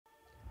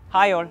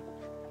Hi all.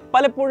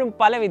 പലപ്പോഴും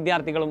പല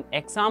വിദ്യാർത്ഥികളും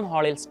എക്സാം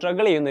ഹാളിൽ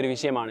സ്ട്രഗിൾ ചെയ്യുന്ന ഒരു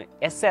വിഷയമാണ്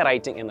എസ്സേ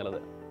റൈറ്റിംഗ് എന്നുള്ളത്.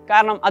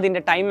 കാരണം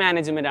അതിൻ്റെ ടൈം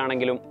മാനേജ്മെൻ്റ്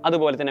ആണെങ്കിലും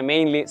അതുപോലെ തന്നെ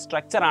മെയിൻലി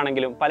സ്ട്രക്ചർ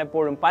ആണെങ്കിലും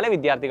പലപ്പോഴും പല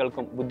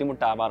വിദ്യാർത്ഥികൾക്കും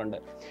ബുദ്ധിമുട്ടാവാറുണ്ട്.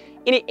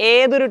 ഇനി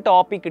ഏതൊരു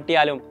ടോപ്പിക്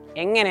കിട്ടിയാലും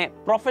എങ്ങനെ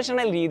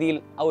പ്രൊഫഷണൽ രീതിയിൽ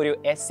ഒരു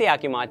എസ്സേ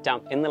ആക്കി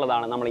മാറ്റാം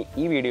എന്നുള്ളതാണ് നമ്മൾ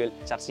ഈ വീഡിയോയിൽ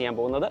ചർച്ച ചെയ്യാൻ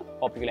പോകുന്നത്.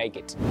 Hope you like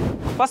it.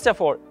 First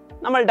of all,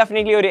 നമ്മൾ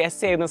ഡെഫിനറ്റ്ലി ഒരു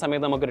എസ്സേ എഴുതുന്ന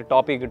സമയത്ത് നമുക്കൊരു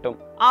ടോപ്പിക് കിട്ടും.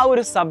 ആ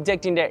ഒരു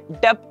സബ്ജക്റ്റിൻ്റെ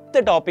ഡെപ്ത്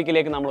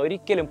ടോപ്പിക്കിലേക്ക് നമ്മൾ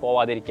ഒരിക്കലും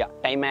പോവാതിരിക്കുക.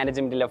 ടൈം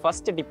മാനേജ്മെൻറ്റിലെ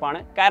ഫസ്റ്റ് ടിപ്പാണ്.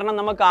 കാരണം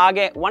നമുക്ക്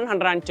ആകെ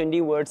 120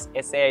 വേർഡ്സ്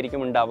എസ്സേ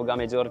ആയിരിക്കും ഉണ്ടാവുക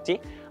മെജോറിറ്റി.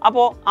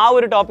 അപ്പോൾ ആ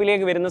ഒരു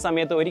ടോപ്പിക്കിലേക്ക് വരുന്ന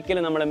സമയത്ത്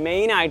ഒരിക്കലും നമ്മൾ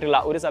മെയിൻ ആയിട്ടുള്ള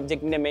ഒരു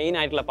സബ്ജക്റ്റിൻ്റെ മെയിൻ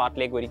ആയിട്ടുള്ള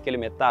പാർട്ടിലേക്ക്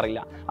ഒരിക്കലും എത്താറില്ല.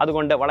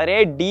 അതുകൊണ്ട് വളരെ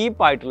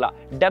ഡീപ്പായിട്ടുള്ള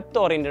ഡെപ്ത്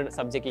ഓറിയൻറ്റഡ്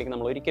സബ്ജക്റ്റിലേക്ക്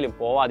നമ്മൾ ഒരിക്കലും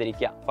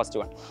പോവാതിരിക്കുക. First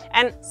one.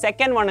 And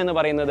second one എന്ന്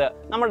പറയുന്നത്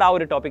നമ്മുടെ ആ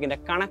ഒരു ടോപ്പിക്കിൻ്റെ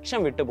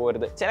കണക്ഷൻ വിട്ടു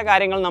പോകരുത്. ചില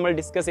കാര്യങ്ങൾ നമ്മൾ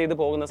ഡിസ്കസ് ചെയ്ത്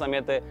പോകുന്ന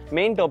സമയത്ത്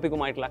മെയിൻ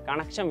ടോപ്പിക്കുമായിട്ടുള്ള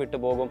കണക്ഷൻ വിട്ടു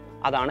പോകും.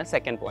 അതാണ്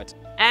second point.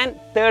 And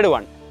third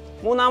one,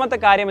 മൂന്നാമത്തെ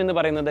കാര്യം എന്ന്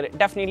പറയുന്നത്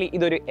ഡെഫിനറ്റ്ലി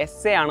ഇതൊരു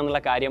എസ്സേ ആണെന്നുള്ള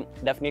കാര്യം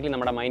ഡെഫിനറ്റ്ലി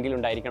നമ്മുടെ മൈൻഡിൽ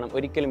ഉണ്ടായിരിക്കണം.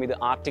 ഒരിക്കലും ഇത്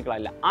ആർട്ടിക്കിൾ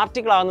അല്ല.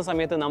 ആർട്ടിക്കിൾ ആകുന്ന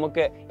സമയത്ത്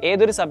നമുക്ക്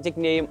ഏതൊരു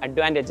സബ്ജക്റ്റിൻ്റെയും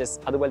അഡ്വാൻറ്റേജസ്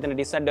അതുപോലെ തന്നെ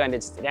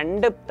ഡിസഡ്വാൻറ്റേജസ്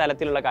രണ്ട്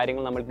തലത്തിലുള്ള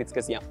കാര്യങ്ങൾ നമ്മൾ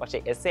ഡിസ്കസ് ചെയ്യാം.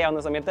 പക്ഷേ എസ്സേ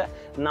ആവുന്ന സമയത്ത്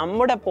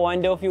നമ്മുടെ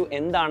പോയിന്റ് ഓഫ് വ്യൂ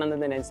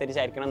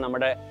എന്താണെന്നതിനനുസരിച്ചായിരിക്കണം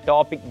നമ്മുടെ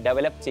ടോപ്പിക്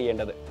ഡെവലപ്പ്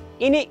ചെയ്യേണ്ടത്.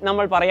 ഇനി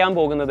നമ്മൾ പറയാൻ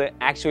പോകുന്നത്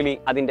ആക്ച്വലി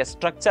അതിൻ്റെ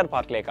സ്ട്രക്ചർ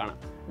പാർട്ടിലേക്കാണ്.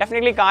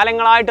 ഡെഫിനറ്റ്ലി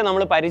കാലങ്ങളായിട്ട്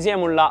നമ്മൾ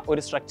പരിചയമുള്ള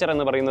ഒരു സ്ട്രക്ചർ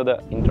എന്ന് പറയുന്നത്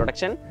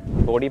ഇൻട്രൊഡക്ഷൻ,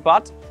 ബോഡി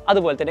പാർട്ട്,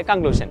 അതുപോലെ തന്നെ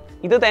കൺക്ലൂഷൻ.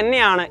 ഇത്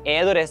തന്നെയാണ്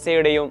ഏതൊരു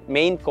എസ്സേയുടെയും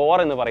മെയിൻ കോർ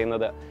എന്ന്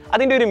പറയുന്നത്.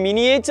 അതിൻ്റെ ഒരു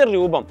മിനിയേച്ചർ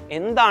രൂപം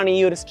എന്താണ് ഈ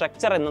ഒരു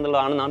സ്ട്രക്ചർ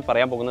എന്നുള്ളതാണ് ഞാൻ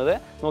പറയാൻ പോകുന്നത്.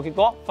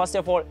 നോക്കിക്കോ. ഫസ്റ്റ്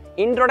ഓഫ് ഓൾ,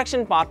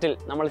 ഇൻട്രൊഡക്ഷൻ പാർട്ടിൽ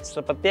നമ്മൾ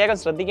പ്രത്യേകം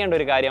ശ്രദ്ധിക്കേണ്ട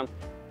ഒരു കാര്യം,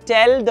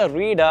 tell the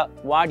reader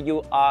what you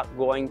are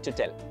going to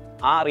tell.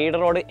 ആ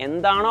റീഡറോട്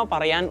എന്താണോ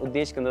പറയാൻ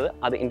ഉദ്ദേശിക്കുന്നത്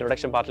അത്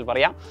ഇൻട്രൊഡക്ഷൻ പാർട്ടിൽ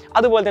പറയാം.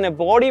 അതുപോലെ തന്നെ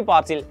ബോഡി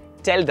പാർട്ടിൽ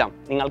ടെൽ ദം,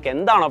 നിങ്ങൾക്ക്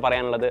എന്താണോ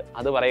പറയാനുള്ളത്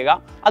അത് പറയുക.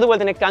 അതുപോലെ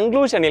തന്നെ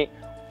കൺക്ലൂഷനിൽ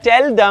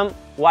tell them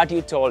what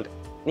you told,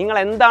 നിങ്ങൾ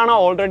എന്താണോ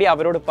ഓൾറെഡി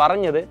അവരോട്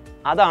പറഞ്ഞത്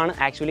അതാണ്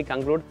ആക്ച്വലി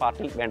കൺക്ലൂഡ്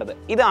പാർട്ടിൽ വേണ്ടത്.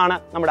 ഇതാണ്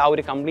നമ്മുടെ ആ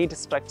ഒരു കംപ്ലീറ്റ്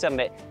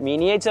സ്ട്രക്ചറിൻ്റെ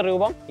മിനിയേച്ചർ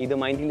രൂപം. ഇത്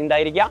മൈൻഡിൽ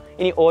ഉണ്ടായിരിക്കുക.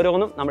 ഇനി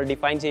ഓരോന്നും നമ്മൾ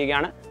ഡിഫൈൻ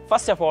ചെയ്യുകയാണ്.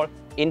 First of all,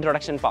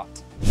 introduction part.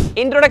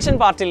 Introduction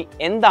പാർട്ടിൽ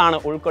എന്താണ്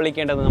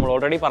ഉൾക്കൊള്ളിക്കേണ്ടത് നമ്മൾ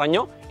ഓൾറെഡി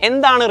പറഞ്ഞു.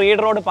 എന്താണ്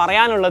റീഡറോട്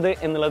പറയാനുള്ളത്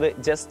എന്നുള്ളത്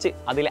ജസ്റ്റ്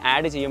അതിൽ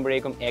ആഡ്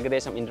ചെയ്യുമ്പോഴേക്കും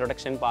ഏകദേശം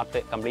ഇൻട്രൊഡക്ഷൻ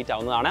പാർട്ട് കംപ്ലീറ്റ്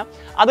ആവുന്നതാണ്.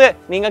 അത്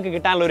നിങ്ങൾക്ക്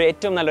കിട്ടാനുള്ള ഒരു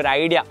ഏറ്റവും നല്ലൊരു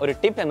ഐഡിയ, ഒരു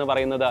ടിപ്പ് എന്ന്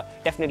പറയുന്നത്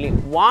ഡെഫിനറ്റ്ലി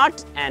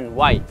വാട്ട് ആൻഡ്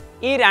വൈ.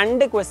 ഈ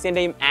രണ്ട്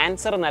ക്വസ്റ്റ്യൻ്റെയും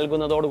ആൻസർ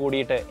നൽകുന്നതോട്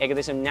കൂടിയിട്ട്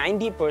ഏകദേശം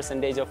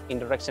 90% ഓഫ്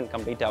ഇൻട്രൊഡക്ഷൻ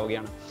കംപ്ലീറ്റ്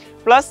ആവുകയാണ്.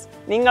 പ്ലസ്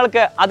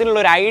നിങ്ങൾക്ക് അതിനുള്ള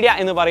ഒരു ഐഡിയ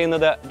എന്ന്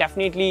പറയുന്നത്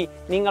ഡെഫിനറ്റ്ലി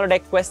നിങ്ങളുടെ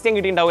ക്വസ്റ്റ്യൻ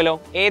കിട്ടിയിട്ടുണ്ടാവുമല്ലോ.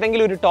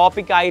 ഏതെങ്കിലും ഒരു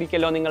ടോപ്പിക്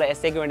ആയിരിക്കുമല്ലോ നിങ്ങൾ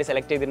എസ്സേക്ക് വേണ്ടി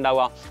സെലക്ട്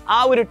ചെയ്തിട്ടുണ്ടാവുക. ആ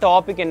ഒരു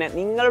ടോപ്പിക് തന്നെ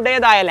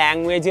നിങ്ങളുടേതായ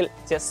ലാംഗ്വേജിൽ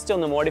ജസ്റ്റ്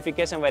ഒന്ന്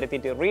മോഡിഫിക്കേഷൻ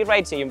വരുത്തിയിട്ട്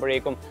റീറൈറ്റ്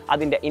ചെയ്യുമ്പോഴേക്കും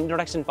അതിൻ്റെ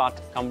ഇൻട്രൊഡക്ഷൻ പാർട്ട്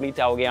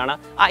കംപ്ലീറ്റ് ആവുകയാണ്.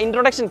 ആ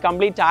ഇൻട്രൊഡക്ഷൻ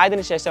കംപ്ലീറ്റ്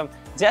ആയതിനു ശേഷം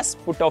just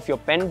put off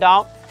your pen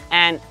down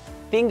and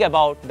think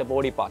about the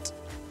body part.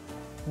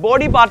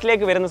 Body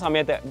പാർട്ടിലേക്ക് വരുന്ന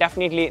സമയത്ത്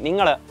ഡെഫിനറ്റ്ലി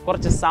നിങ്ങൾ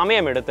കുറച്ച്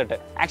സമയം എടുത്തിട്ട്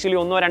ആക്ച്വലി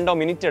 1-2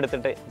 മിനിറ്റ്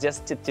എടുത്തിട്ട്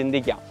ജസ്റ്റ്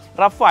ചിന്തിക്കാം.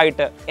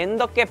 റഫായിട്ട്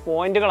എന്തൊക്കെ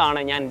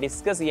പോയിന്റുകളാണ് ഞാൻ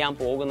ഡിസ്കസ് ചെയ്യാൻ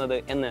പോകുന്നത്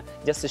എന്ന്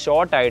ജസ്റ്റ്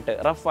ഷോർട്ടായിട്ട്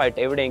റഫായിട്ട്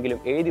എവിടെയെങ്കിലും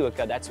എഴുതി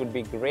വെക്കുക. That's would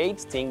be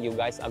great thing you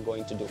guys are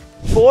going to do.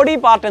 Body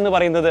part എന്ന്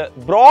പറയുന്നത്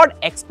ബ്രോഡ്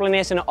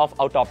എക്സ്പ്ലനേഷൻ ഓഫ്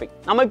ഔ ടോപ്പിക്.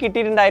 നമ്മൾ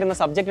കിട്ടിയിട്ടുണ്ടായിരുന്ന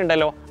സബ്ജക്റ്റ്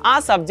ഉണ്ടല്ലോ, ആ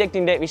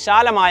സബ്ജക്റ്റിന്റെ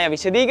വിശാലമായ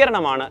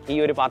വിശദീകരണമാണ് ഈ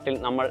ഒരു പാർട്ടിൽ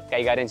നമ്മൾ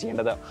കൈകാര്യം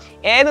ചെയ്യേണ്ടത്.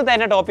 ഏത്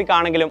തന്നെ ടോപ്പിക്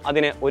ആണെങ്കിലും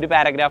അതിന് 1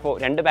 പാരഗ്രാഫോ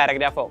 2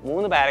 പാരഗ്രാഫോ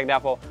 3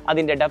 പാരഗ്രാഫോ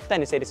അതിൻ്റെ ഡെപ്ത്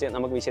അനുസരിച്ച്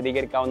നമുക്ക്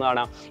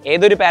വിശദീകരിക്കാവുന്നതാണ്.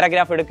 ഏതൊരു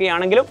പാരഗ്രാഫ്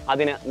എടുക്കുകയാണെങ്കിലും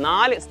അതിന്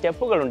 4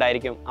 സ്റ്റെപ്പുകൾ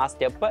ഉണ്ടായിരിക്കും. ആ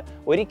സ്റ്റെപ്പ്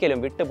ഒരിക്കലും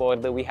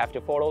വിട്ടുപോകരുത്. We have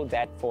to follow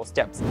that 4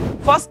 steps.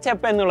 First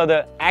step എന്നുള്ളത്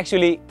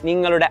ആക്ച്വലി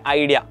നിങ്ങളുടെ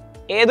ഐഡിയ.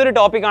 ഏതൊരു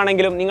ടോപ്പിക്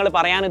ആണെങ്കിലും നിങ്ങൾ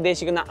പറയാൻ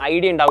ഉദ്ദേശിക്കുന്ന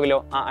ഐഡിയ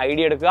ഉണ്ടാവുമല്ലോ, ആ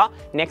ഐഡിയ എടുക്കുക.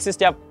 Next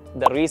step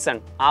the reason.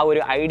 ആ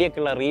ഒരു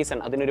ഐഡിയക്കുള്ള റീസൺ,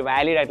 അതിനൊരു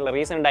വാലിഡ് ആയിട്ടുള്ള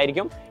റീസൺ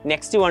ഉണ്ടായിരിക്കും.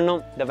 നെക്സ്റ്റ് വണ്ണും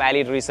ദ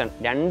വാലിഡ് റീസൺ.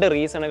 2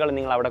 റീസണുകൾ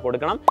നിങ്ങൾ അവിടെ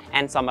കൊടുക്കണം.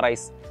 And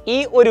summarise. ഈ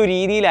ഒരു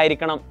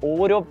രീതിയിലായിരിക്കണം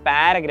ഓരോ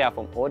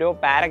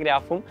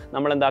പാരഗ്രാഫും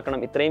നമ്മൾ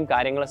എന്താക്കണം, ഇത്രയും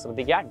കാര്യങ്ങൾ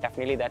ശ്രദ്ധിക്കുക.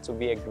 Definitely that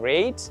would be A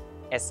great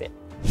essay.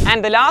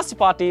 And the last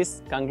part is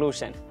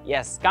conclusion.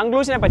 Yes,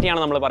 കൺക്ലൂഷനെ പറ്റിയാണ്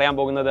നമ്മൾ പറയാൻ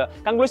പോകുന്നത്.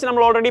 കൺക്ലൂഷൻ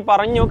നമ്മൾ ഓൾറെഡി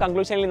പറഞ്ഞു.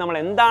 കൺക്ലൂഷനിൽ നമ്മൾ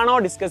എന്താണോ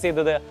ഡിസ്കസ്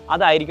ചെയ്തത്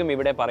അതായിരിക്കും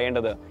ഇവിടെ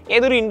പറയേണ്ടത്.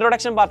 ഏതൊരു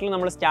ഇൻട്രൊഡക്ഷൻ പാർട്ടിൽ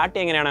നമ്മൾ സ്റ്റാർട്ട്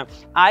ചെയ്യുക എങ്ങനെയാണ്,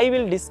 I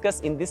will discuss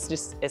in this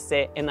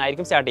essay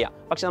എന്നായിരിക്കും സ്റ്റാർട്ട്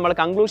ചെയ്യുക. പക്ഷെ നമ്മൾ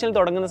കൺക്ലൂഷനിൽ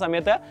തുടങ്ങുന്ന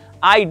സമയത്ത്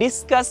I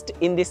discussed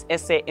in this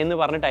essay എന്ന്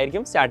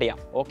പറഞ്ഞിട്ടായിരിക്കും സ്റ്റാർട്ട് ചെയ്യാം.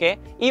 ഓക്കെ,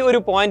 ഈ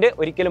ഒരു പോയിന്റ്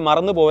ഒരിക്കലും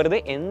മറന്നു പോകരുത്.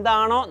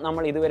 എന്താണോ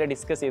നമ്മൾ ഇതുവരെ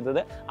ഡിസ്കസ്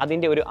ചെയ്തത്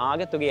അതിൻ്റെ ഒരു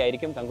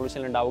ആകെത്തുകയായിരിക്കും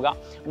കൺക്ലൂഷനിൽ ഉണ്ടാവുക.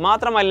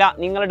 മാത്രമല്ല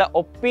നിങ്ങളുടെ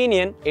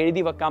ഒപ്പീനിയൻ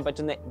എഴുതി വെക്കാൻ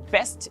പറ്റുന്ന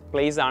ബെസ്റ്റ്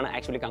പ്ലേസ് ആണ്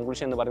ആക്ച്വലി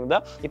കൺക്ലൂഷൻ എന്ന് പറയുന്നത്.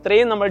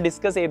 ഇത്രയും നമ്മൾ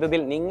ഡിസ്കസ്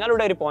ചെയ്തതിൽ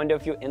നിങ്ങളുടെ ഒരു പോയിന്റ്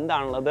ഓഫ് വ്യൂ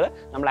എന്താണുള്ളത്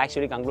നമ്മൾ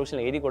ആക്ച്വലി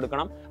കൺക്ലൂഷനിൽ എഴുതി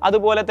കൊടുക്കണം.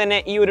 അതുപോലെ തന്നെ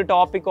ഈ ഒരു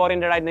ടോപ്പിക്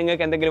ഓറിയന്റഡ് ആയിട്ട്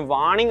നിങ്ങൾക്ക് എന്തെങ്കിലും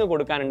വാർണിംഗ്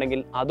കൊടുക്കാനുണ്ടെങ്കിൽ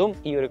അതും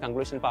ഈ ഒരു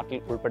കൺക്ലൂഷൻ പാർട്ടിൽ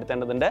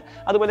ഉൾപ്പെടുത്തേണ്ടതുണ്ട്.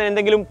 അതുപോലെ തന്നെ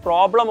എന്തെങ്കിലും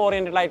പ്രോബ്ലം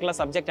ഓറിയന്റഡ് ആയിട്ടുള്ള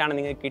സബ്ജക്റ്റ് ആണ്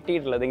നിങ്ങൾക്ക്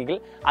കിട്ടിയിട്ടുള്ളതെങ്കിൽ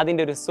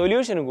അതിൻ്റെ ഒരു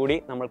സൊല്യൂഷനും കൂടി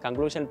നമ്മൾ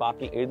കൺക്ലൂഷൻ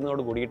പാർട്ടിൽ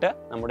എഴുതുന്നതോട് കൂടിയിട്ട്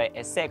നമ്മുടെ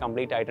എസ്സേ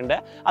കംപ്ലീറ്റ് ആയിട്ടുണ്ട്.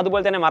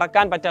 അതുപോലെ തന്നെ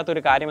മറക്കാൻ പറ്റാത്ത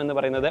ഒരു കാര്യം എന്ന്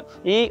പറയുന്നത്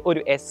ഈ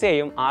ഒരു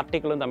എസ്സേയും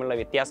ആർട്ടിക്കിളും തമ്മിലുള്ള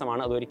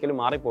വ്യത്യാസമാണ്. അതൊരിക്കലും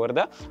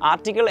മാറിപ്പോകരുത്.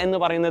 ആർട്ടിക്കിൾ എന്ന്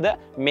പറയുന്നത്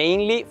മെയിൻ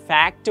മെയിൻലി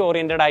ഫാക്റ്റ്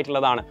ഓറിയൻറ്റഡ്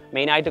ആയിട്ടുള്ളതാണ്.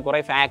 മെയിനായിട്ട് കുറേ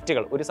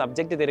ഫാക്റ്റുകൾ, ഒരു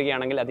സബ്ജക്റ്റ്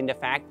തരികയാണെങ്കിൽ അതിൻ്റെ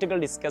ഫാക്റ്റുകൾ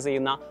ഡിസ്കസ്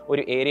ചെയ്യുന്ന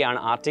ഒരു ഏരിയ ആണ്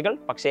ആർട്ടിക്കിൾ.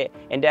 പക്ഷേ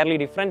എൻറ്റയർലി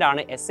ഡിഫറെൻ്റ്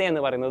ആണ് എസ്സേ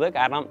എന്ന് പറയുന്നത്.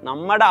 കാരണം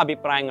നമ്മുടെ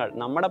അഭിപ്രായങ്ങൾ,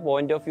 നമ്മുടെ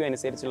പോയിന്റ് ഓഫ് വ്യൂ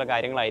അനുസരിച്ചുള്ള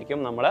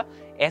കാര്യങ്ങളായിരിക്കും നമ്മൾ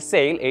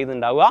എസ്സേയിൽ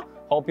എഴുതുന്നുണ്ടാവുക.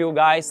 Hope you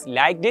guys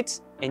liked it,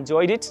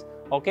 enjoyed it.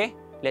 Okay,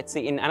 let's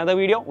see in another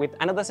video with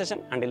another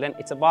session. Until then,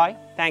 it's a bye.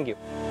 Thank you.